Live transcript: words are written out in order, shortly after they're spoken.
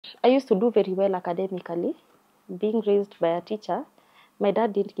I used to do very well academically. Being raised by a teacher, my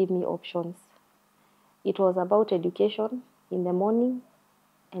dad didn't give me options. It was about education in the morning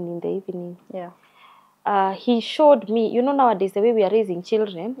and in the evening. Yeah. He showed me, you know, nowadays, the way we are raising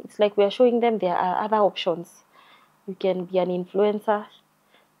children, it's like we are showing them there are other options. You can be an influencer.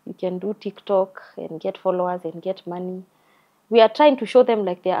 You can do TikTok and get followers and get money. We are trying to show them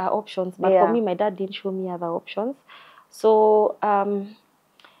like there are options. But for me, my dad didn't show me other options. So, and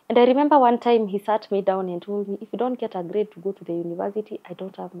I remember one time he sat me down and told me, if you don't get a grade to go to the university, I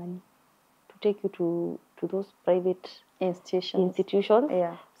don't have money to take you to those private institutions.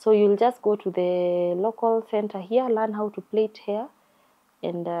 Yeah. So you'll just go to the local center here, learn how to plait hair,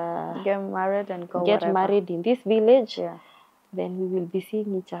 and get married and go get whatever. married in this village. Yeah. Then we will be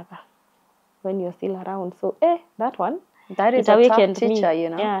seeing each other when you're still around. So, that one. That is a tough teacher, you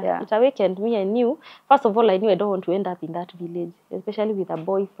know. Yeah, it awakened me. I knew, first of all, I knew I don't want to end up in that village, especially with a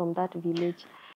boy from that village.